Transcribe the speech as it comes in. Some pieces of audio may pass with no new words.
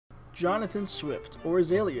Jonathan Swift, or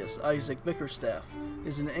his alias Isaac Bickerstaff,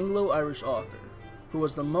 is an Anglo-Irish author who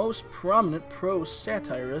was the most prominent prose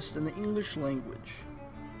satirist in the English language.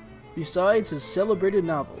 Besides his celebrated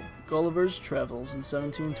novel, Gulliver's Travels in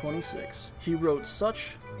 1726, he wrote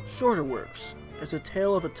such shorter works as A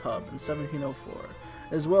Tale of a Tub in 1704,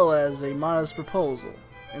 as well as A Modest Proposal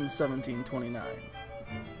in 1729.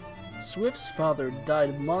 Swift's father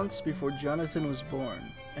died months before Jonathan was born,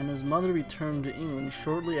 and his mother returned to England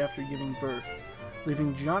shortly after giving birth,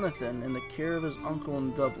 leaving Jonathan in the care of his uncle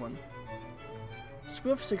in Dublin.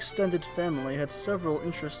 Swift's extended family had several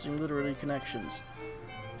interesting literary connections.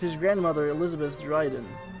 His grandmother, Elizabeth Dryden,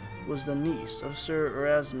 was the niece of Sir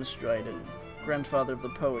Erasmus Dryden, grandfather of the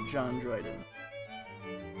poet John Dryden.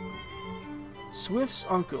 Swift's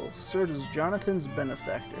uncle served as Jonathan's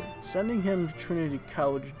benefactor, sending him to Trinity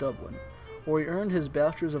College, Dublin, where he earned his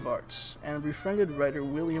Bachelor's of Arts and befriended writer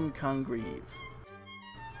William Congreve.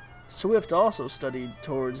 Swift also studied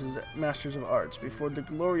towards his Master's of Arts before the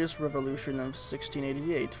Glorious Revolution of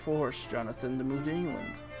 1688 forced Jonathan to move to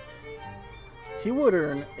England. He would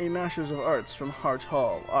earn a Master's of Arts from Hart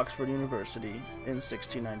Hall, Oxford University, in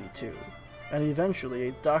 1692, and eventually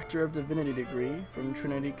a Doctor of Divinity degree from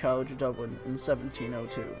Trinity College, Dublin, in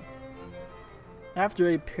 1702. After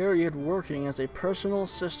a period working as a personal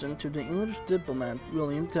assistant to the English diplomat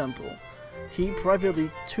William Temple, he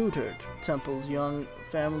privately tutored Temple's young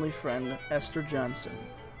family friend Esther Johnson,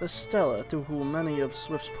 the Stella to whom many of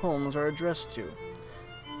Swift's poems are addressed to.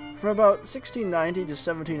 From about 1690 to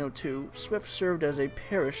 1702, Swift served as a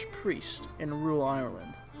parish priest in rural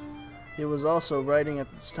Ireland. He was also writing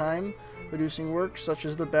at this time, producing works such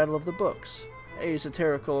as The Battle of the Books, a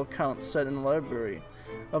satirical account set in a library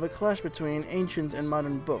of a clash between ancient and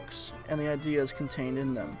modern books and the ideas contained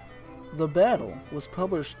in them. The Battle was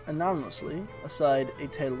published anonymously aside A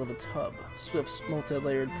Tale of a Tub, Swift's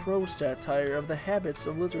multi-layered prose satire of the habits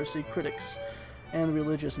of literacy critics and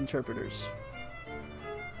religious interpreters,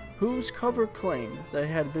 whose cover claimed that it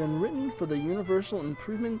had been written for the universal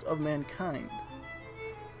improvement of mankind.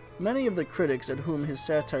 Many of the critics at whom his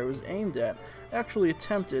satire was aimed at actually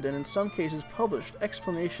attempted and in some cases published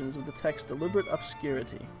explanations of the text's deliberate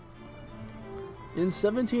obscurity. In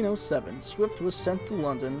 1707, Swift was sent to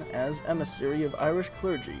London as emissary of Irish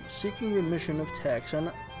clergy seeking remission of tax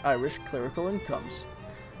on Irish clerical incomes.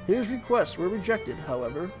 His requests were rejected,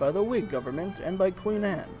 however, by the Whig government and by Queen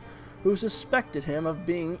Anne, who suspected him of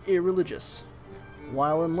being irreligious.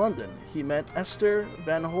 While in London, he met Esther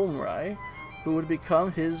van Holmrij, who would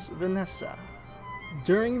become his Vanessa.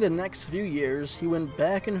 During the next few years, he went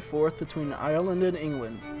back and forth between Ireland and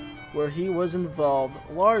England, where he was involved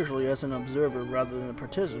largely as an observer rather than a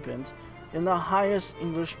participant in the highest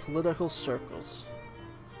English political circles.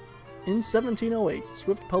 In 1708,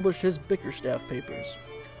 Swift published his Bickerstaff Papers,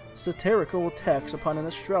 satirical attacks upon an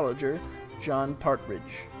astrologer, John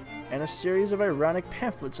Partridge, and a series of ironic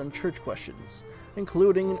pamphlets on church questions,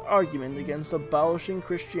 including an argument against abolishing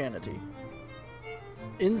Christianity.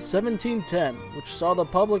 In 1710, which saw the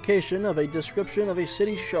publication of a description of a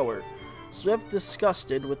city shower, Swift,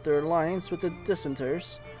 disgusted with their alliance with the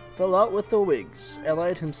dissenters, fell out with the Whigs,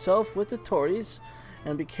 allied himself with the Tories,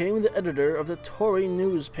 and became the editor of the Tory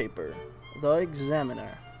newspaper, The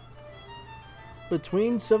Examiner.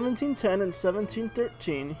 Between 1710 and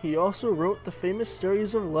 1713, he also wrote the famous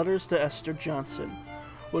series of letters to Esther Johnson,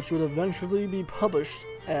 which would eventually be published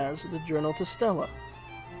as the Journal to Stella.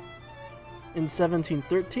 In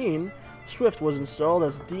 1713, Swift was installed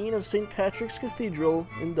as Dean of St. Patrick's Cathedral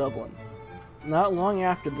in Dublin. Not long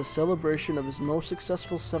after the celebration of his most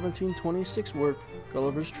successful 1726 work,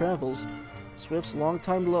 Gulliver's Travels, Swift's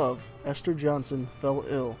longtime love, Esther Johnson, fell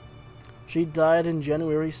ill. She died in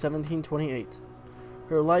January 1728.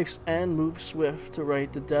 Her life's end moved Swift to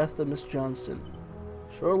write The Death of Miss Johnson.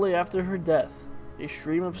 Shortly after her death, a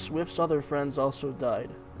stream of Swift's other friends also died,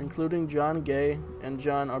 including John Gay and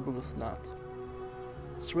John Arbuthnot.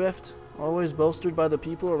 Swift, always bolstered by the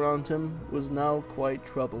people around him, was now quite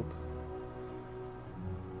troubled.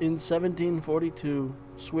 In 1742,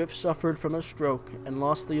 Swift suffered from a stroke and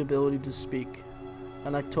lost the ability to speak.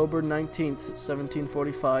 On October 19,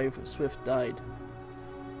 1745, Swift died.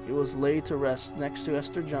 He was laid to rest next to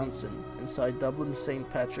Esther Johnson inside Dublin's St.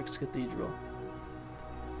 Patrick's Cathedral.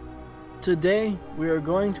 Today, we are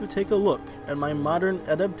going to take a look at my modern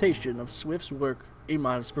adaptation of Swift's work, A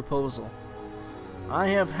Modest Proposal. I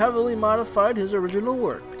have heavily modified his original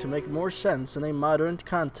work to make more sense in a modern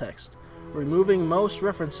context, removing most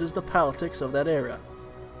references to politics of that era.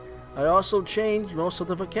 I also changed most of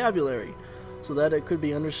the vocabulary so that it could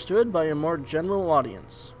be understood by a more general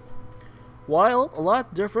audience. While a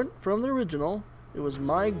lot different from the original, It was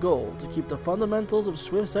my goal to keep the fundamentals of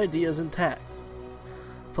Swift's ideas intact.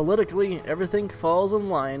 Politically, everything falls in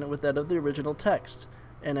line with that of the original text,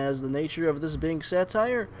 and as the nature of this being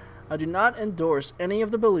satire, I do not endorse any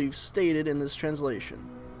of the beliefs stated in this translation.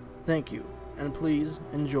 Thank you, and please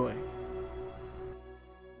enjoy.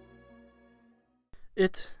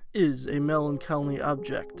 It is a melancholy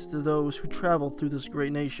object to those who travel through this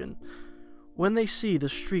great nation, when they see the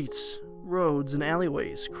streets, roads, and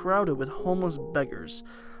alleyways crowded with homeless beggars,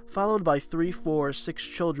 followed by 3, 4, 6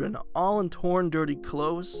 children, all in torn, dirty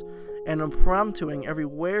clothes, and impromptuing every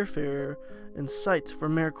wayfarer in sight for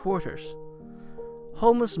mere quarters.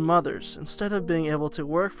 Homeless mothers, instead of being able to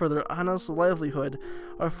work for their honest livelihood,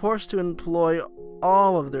 are forced to employ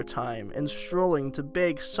all of their time in strolling to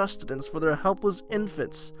beg sustenance for their helpless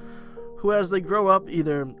infants, who as they grow up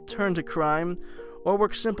either turn to crime or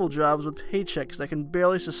work simple jobs with paychecks that can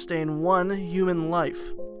barely sustain one human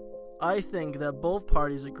life. I think that both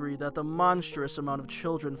parties agree that the monstrous amount of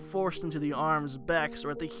children forced into the arms, backs, or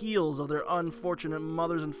at the heels of their unfortunate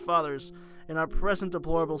mothers and fathers in our present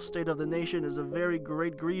deplorable state of the nation is a very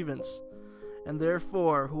great grievance, and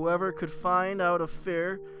therefore whoever could find out a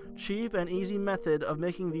fair, cheap, and easy method of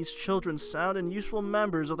making these children sound and useful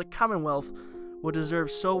members of the Commonwealth would deserve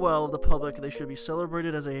so well of the public they should be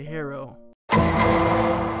celebrated as a hero.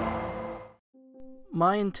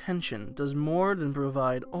 My intention does more than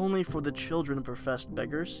provide only for the children of professed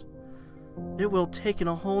beggars. It will take in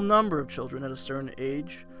a whole number of children at a certain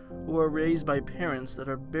age who are raised by parents that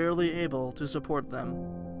are barely able to support them.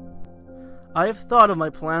 I have thought of my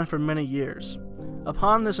plan for many years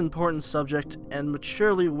upon this important subject and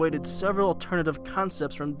maturely weighted several alternative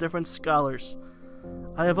concepts from different scholars.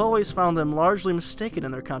 I have always found them largely mistaken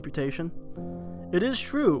in their computation. It is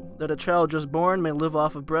true that a child just born may live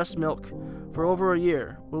off of breast milk for over a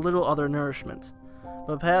year with little other nourishment,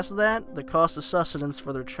 but past that, the cost of sustenance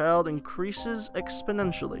for their child increases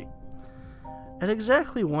exponentially. At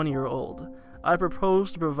exactly 1 year old, I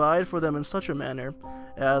propose to provide for them in such a manner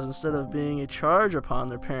as, instead of being a charge upon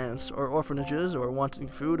their parents or orphanages or wanting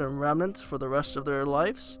food and raiment for the rest of their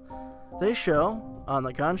lives, they shall, on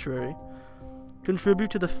the contrary,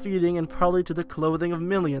 contribute to the feeding and probably to the clothing of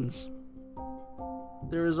millions.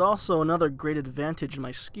 There is also another great advantage in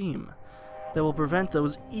my scheme that will prevent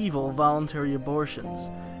those evil voluntary abortions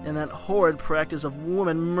and that horrid practice of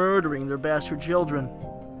women murdering their bastard children,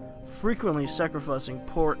 frequently sacrificing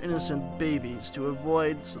poor innocent babies to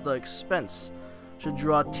avoid the expense should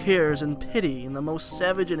draw tears and pity in the most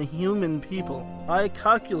savage and inhuman people. I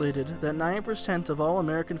calculated that 9% of all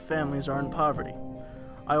American families are in poverty.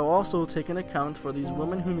 I will also take into account for these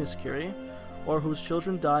women who miscarry, or whose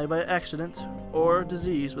children die by accident or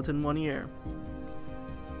disease within 1 year.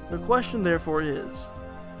 The question therefore is,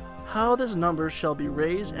 how this number shall be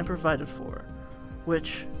raised and provided for,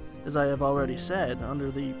 which, as I have already said,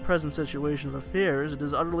 under the present situation of affairs, it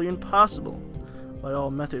is utterly impossible by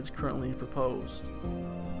all methods currently proposed.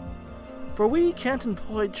 For we can't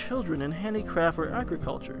employ children in handicraft or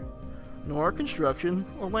agriculture, nor construction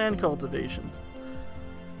or land cultivation.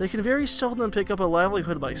 They can very seldom pick up a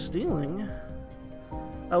livelihood by stealing,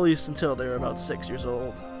 at least until they are about 6 years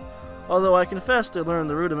old, although I confess they learn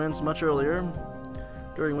the rudiments much earlier,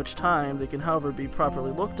 during which time they can however be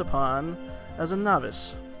properly looked upon as a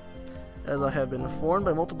novice, as I have been informed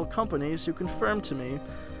by multiple companies who confirm to me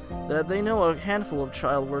that they know a handful of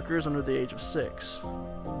child workers under the age of 6.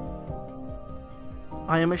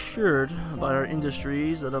 I am assured by our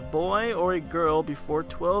industries that a boy or a girl before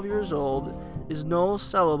 12 years old is no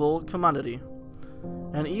sellable commodity,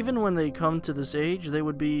 and even when they come to this age they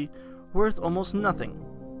would be worth almost nothing,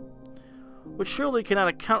 which surely cannot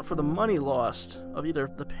account for the money lost of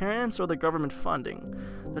either the parents or the government funding,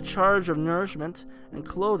 the charge of nourishment and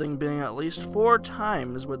clothing being at least 4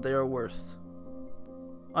 times what they are worth.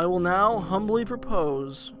 I will now humbly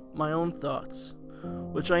propose my own thoughts,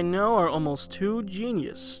 which I know are almost too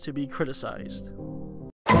genius to be criticized.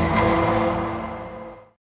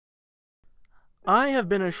 I have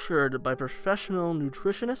been assured by professional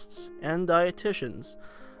nutritionists and dietitians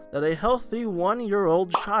that a healthy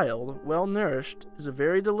 1-year-old child, well nourished, is a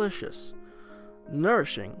very delicious,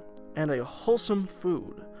 nourishing, and a wholesome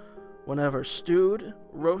food, whenever stewed,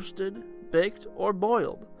 roasted, baked, or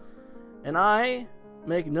boiled, and I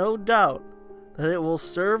make no doubt that it will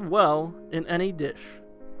serve well in any dish.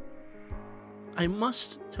 I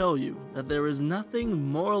must tell you that there is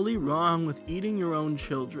nothing morally wrong with eating your own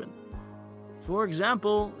children. For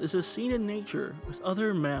example, this is seen in nature with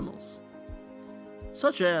other mammals,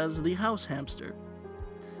 such as the house hamster.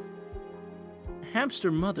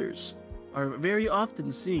 Hamster mothers are very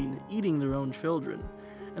often seen eating their own children,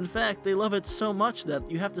 In fact, they love it so much that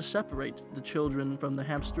you have to separate the children from the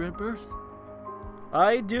hamster at birth.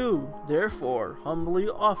 I do, therefore, humbly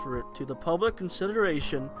offer it to the public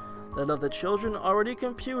consideration that of the children already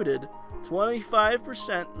computed,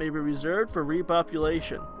 25% may be reserved for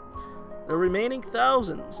repopulation. The remaining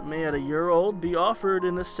thousands may at a year old be offered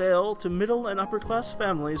in the sale to middle and upper class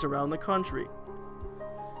families around the country.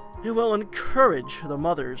 It will encourage the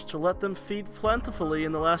mothers to let them feed plentifully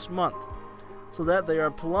in the last month, so that they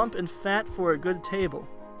are plump and fat for a good table.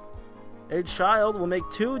 A child will make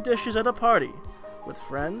 2 dishes at a party, with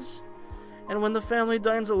friends, and when the family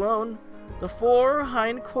dines alone, the fore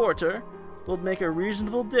hind quarter will make a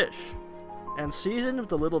reasonable dish, and seasoned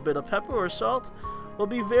with a little bit of pepper or salt, will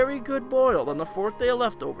be very good boiled on the 4th day of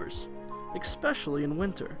leftovers, especially in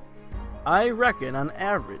winter. I reckon on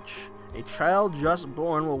average, a child just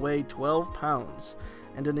born will weigh 12 pounds,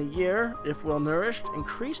 and in a year, if well nourished,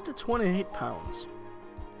 increase to 28 pounds.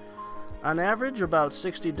 On average, about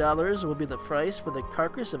 $60 will be the price for the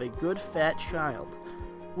carcass of a good fat child,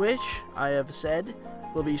 which, I have said,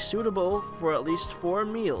 will be suitable for at least 4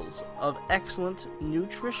 meals of excellent,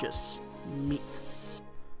 nutritious meat.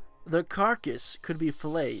 The carcass could be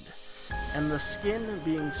filleted, and the skin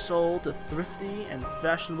being sold to thrifty and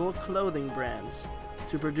fashionable clothing brands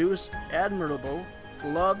to produce admirable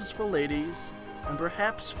gloves for ladies and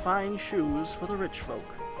perhaps fine shoes for the rich folk.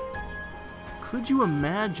 Could you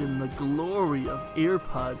imagine the glory of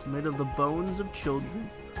earpods made of the bones of children,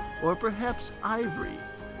 or perhaps ivory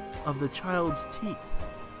of the child's teeth,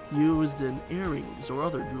 used in earrings or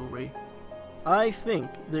other jewelry? I think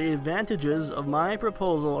the advantages of my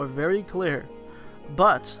proposal are very clear,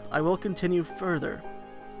 but I will continue further.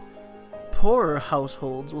 Poorer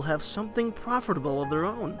households will have something profitable of their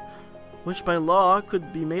own, which by law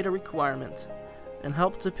could be made a requirement, and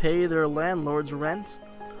help to pay their landlord's rent,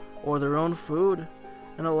 or their own food,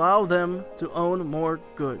 and allow them to own more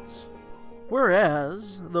goods.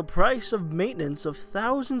 Whereas, the price of maintenance of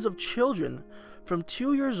thousands of children from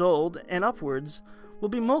 2 years old and upwards will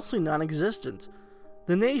be mostly non-existent.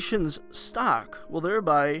 The nation's stock will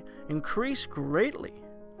thereby increase greatly.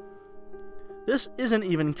 This isn't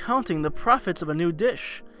even counting the profits of a new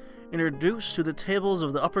dish, introduced to the tables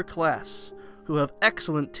of the upper class, who have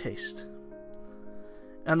excellent taste.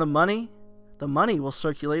 And the money will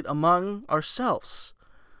circulate among ourselves,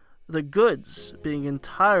 the goods being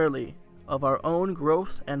entirely of our own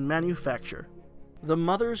growth and manufacture. The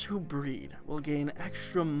mothers who breed will gain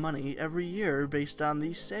extra money every year based on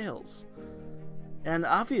these sales. And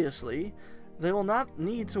obviously, they will not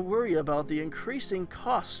need to worry about the increasing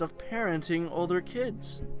costs of parenting older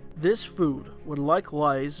kids. This food would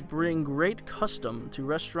likewise bring great custom to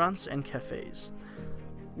restaurants and cafes,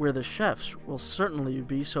 where the chefs will certainly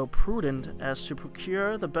be so prudent as to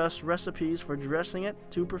procure the best recipes for dressing it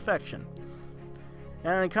to perfection,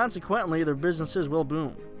 and consequently their businesses will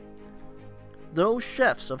boom. Those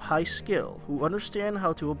chefs of high skill who understand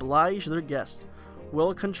how to oblige their guests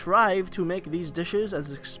will contrive to make these dishes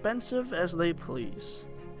as expensive as they please.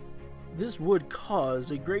 This would cause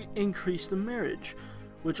a great increase to marriage,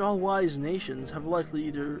 which all wise nations have likely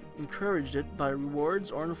either encouraged it by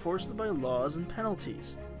rewards or enforced it by laws and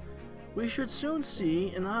penalties. We should soon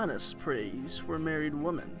see an honest praise for married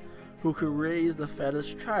women who could raise the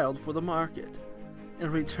fattest child for the market. In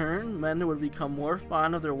return, men would become more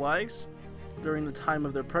fond of their wives during the time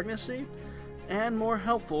of their pregnancy, and more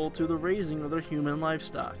helpful to the raising of their human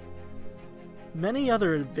livestock. Many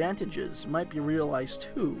other advantages might be realized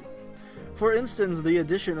too. For instance, the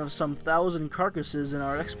addition of some 1,000 carcasses in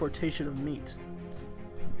our exportation of meat.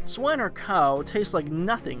 Swine or cow tastes like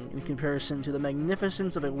nothing in comparison to the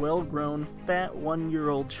magnificence of a well-grown, fat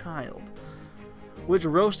 1-year-old child, which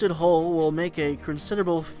roasted whole will make a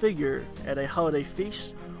considerable figure at a holiday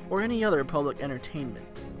feast or any other public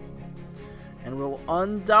entertainment, and will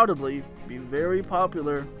undoubtedly be very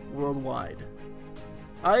popular worldwide.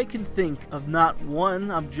 I can think of not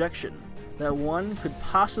one objection that one could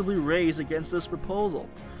possibly raise against this proposal.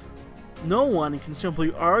 No one can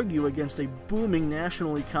simply argue against a booming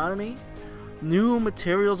national economy, new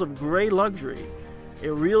materials of great luxury,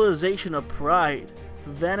 a realization of pride,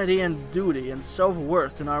 vanity and duty and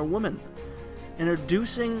self-worth in our women,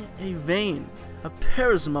 introducing a vein of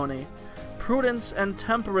parsimony, prudence and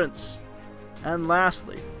temperance, and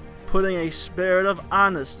lastly, putting a spirit of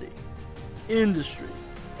honesty, industry,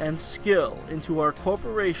 and skill into our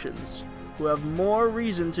corporations, who have more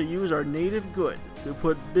reason to use our native good to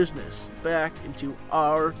put business back into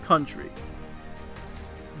our country.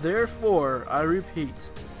 Therefore, I repeat,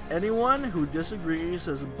 anyone who disagrees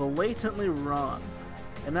is blatantly wrong,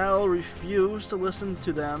 and I'll refuse to listen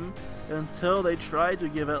to them until they try to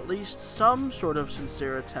give at least some sort of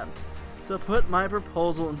sincere attempt to put my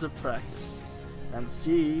proposal into practice and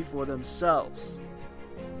see for themselves.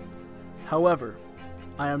 However,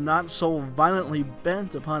 I am not so violently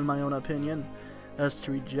bent upon my own opinion as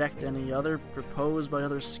to reject any other proposed by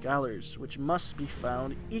other scholars, which must be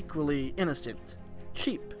found equally innocent,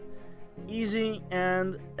 cheap, easy,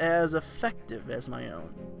 and as effective as my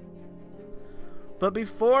own. But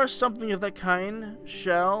before something of that kind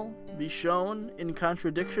shall be shown in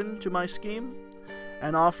contradiction to my scheme,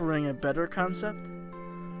 and offering a better concept,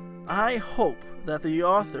 I hope that the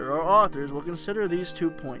author or authors will consider these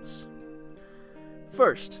 2 points.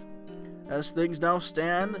 First, as things now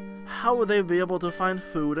stand, how will they be able to find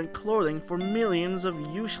food and clothing for millions of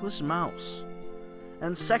useless mouths?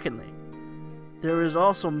 And secondly, there is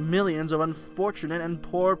also millions of unfortunate and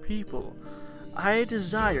poor people. I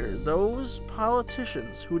desire those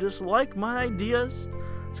politicians who dislike my ideas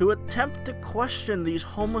to attempt to question these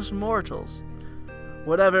homeless mortals.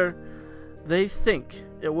 Whatever they think,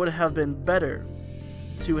 it would have been better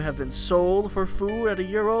to have been sold for food at a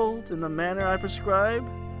year old in the manner I prescribe,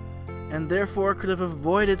 and therefore could have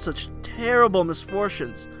avoided such terrible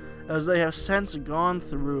misfortunes as they have since gone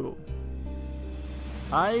through.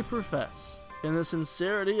 I profess, in the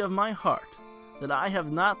sincerity of my heart, that I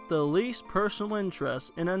have not the least personal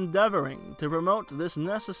interest in endeavoring to promote this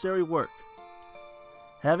necessary work,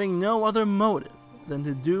 having no other motive than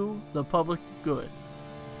to do the public good.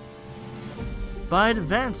 By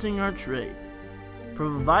advancing our trade,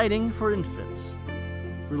 providing for infants,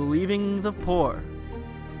 relieving the poor,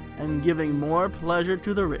 and giving more pleasure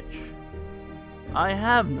to the rich, I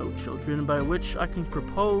have no children by which I can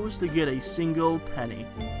propose to get a single penny.